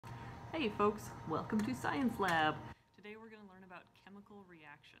Hey folks, welcome to Science Lab. Today we're going to learn about chemical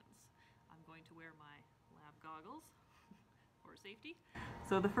reactions. I'm going to wear my lab goggles for safety.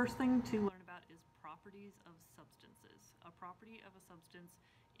 So the first thing to learn about is properties of substances. A property of a substance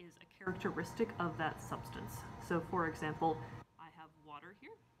is a characteristic of that substance. So for example, I have water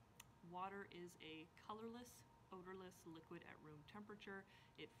here. Water is a colorless, odorless liquid at room temperature.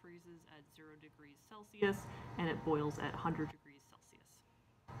 It freezes at 0 degrees Celsius and it boils at 100 degrees Celsius.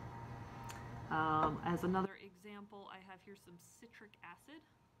 As another example, I have here some citric acid.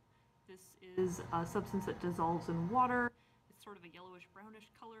 This is a substance that dissolves in water. It's sort of a yellowish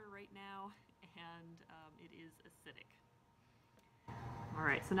brownish color right now, and it is acidic.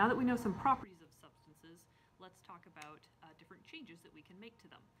 Alright, so now that we know some properties of substances, let's talk about different changes that we can make to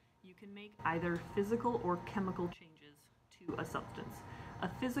them. You can make either physical or chemical changes to a substance. A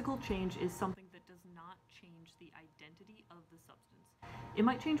physical change is something that does not change the identity of the substance. It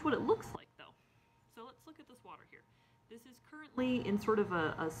might change what it looks like, though. So let's look at this water here. This is currently in sort of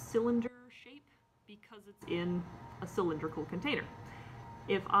a cylinder shape because it's in a cylindrical container.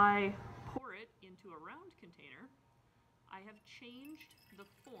 If I pour it into a round container, I have changed the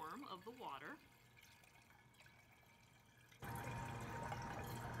form of the water.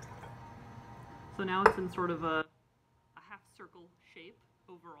 So now it's in sort of a half circle shape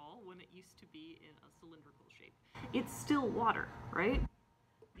overall when it used to be in a cylindrical shape. It's still water, right?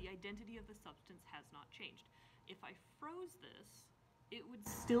 The identity of the substance has not changed. If I froze this, it would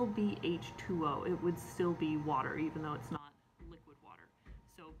still be H2O. It would still be water, even though it's not liquid water.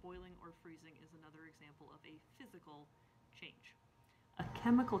 So boiling or freezing is another example of a physical change. A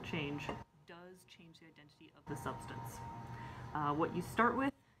chemical change does change the identity of the substance. What you start with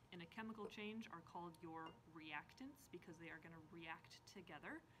in a chemical change are called your reactants because they are going to react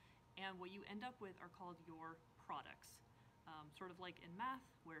together. And what you end up with are called your products. Sort of like in math,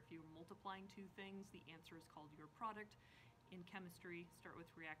 where if you're multiplying two things, the answer is called your product. In chemistry, start with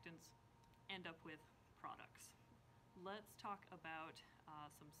reactants, end up with products. Let's talk about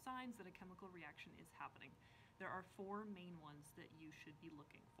some signs that a chemical reaction is happening. There are 4 main ones that you should be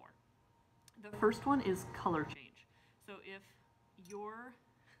looking for. The first one is color change. So if your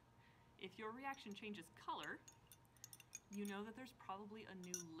reaction changes color, you know that there's probably a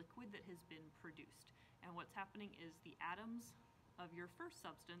new liquid that has been produced. And what's happening is the atoms of your first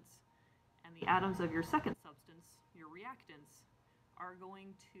substance and the atoms of your second substance, your reactants, are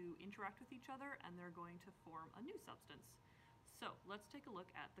going to interact with each other and they're going to form a new substance. So let's take a look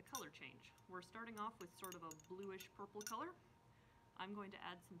at the color change. We're starting off with sort of a bluish purple color. I'm going to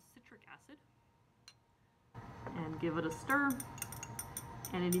add some citric acid and give it a stir,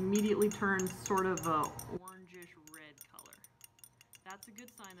 and it immediately turns sort of a orangish red color. That's a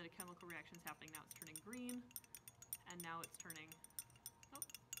good sign that a chemical reaction is happening. Now it's turning green, and now it's turning,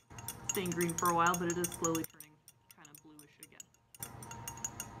 staying green for a while, but it is slowly turning kind of bluish again.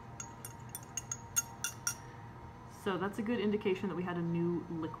 So that's a good indication that we had a new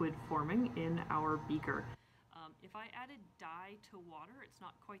liquid forming in our beaker. If I added dye to water, it's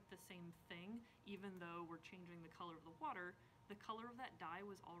not quite the same thing. Even though we're changing the color of the water, the color of that dye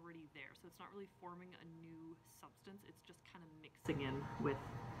was already there. So it's not really forming a new substance, it's just kind of mixing in with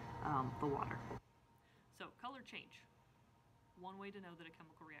the water. So color change, one way to know that a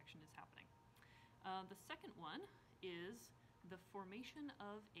chemical reaction is happening. The second one is the formation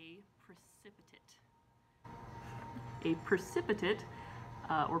of a precipitate. A precipitate,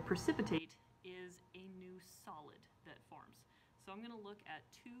 or precipitate, is a new solid that forms. So I'm going to look at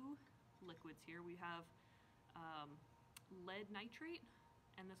 2 liquids here. We have lead nitrate,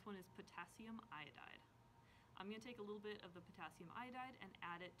 and this one is potassium iodide. I'm going to take a little bit of the potassium iodide and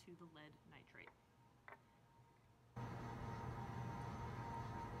add it to the lead nitrate.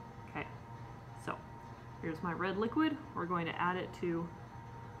 Okay, so here's my red liquid. We're going to add it to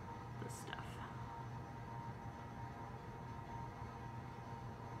the stuff.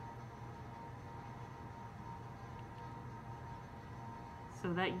 So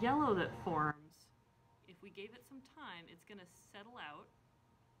that yellow that forms, if we gave it some time, it's going to settle out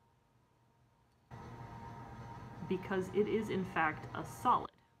because it is in fact a solid.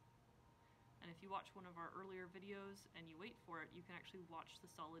 And if you watch one of our earlier videos and you wait for it, you can actually watch the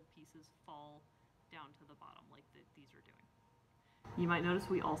solid pieces fall down to the bottom like these are doing. You might notice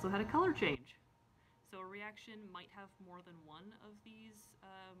we also had a color change. So a reaction might have more than one of these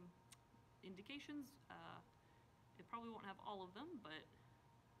indications. It probably won't have all of them, but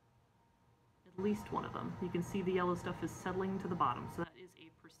at least one of them. You can see the yellow stuff is settling to the bottom. So that is a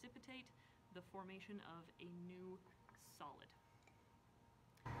precipitate, the formation of a new solid.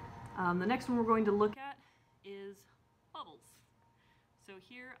 The next one we're going to look at is bubbles. So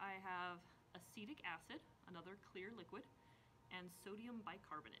here I have acetic acid, another clear liquid, and sodium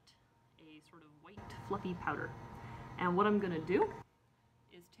bicarbonate, a sort of white fluffy powder. And what I'm going to do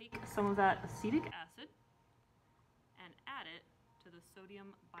is take some of that acetic acid and add it to the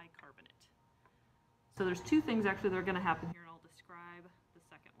sodium bicarbonate. So there's two things actually that are going to happen here, and I'll describe the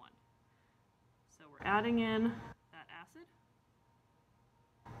second one. So we're adding in that acid.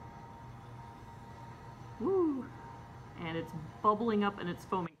 Woo! And it's bubbling up and it's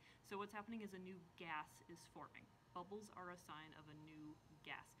foaming. So what's happening is a new gas is forming. Bubbles are a sign of a new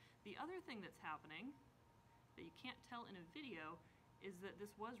gas. The other thing that's happening that you can't tell in a video is that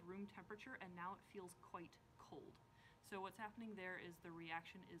this was room temperature and now it feels quite cold. So what's happening there is the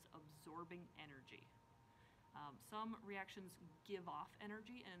reaction is absorbing energy. Some reactions give off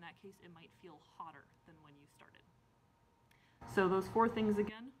energy, and in that case it might feel hotter than when you started. So those four things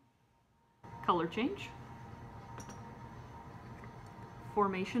again: color change,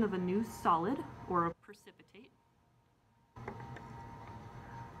 formation of a new solid or a precipitate,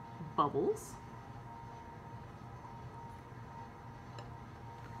 bubbles,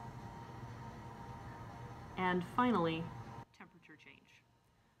 and finally, temperature change.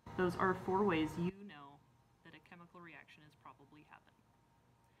 Those are four ways you know that a chemical reaction is probably happening.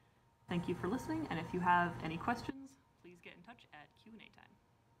 Thank you for listening, and if you have any questions,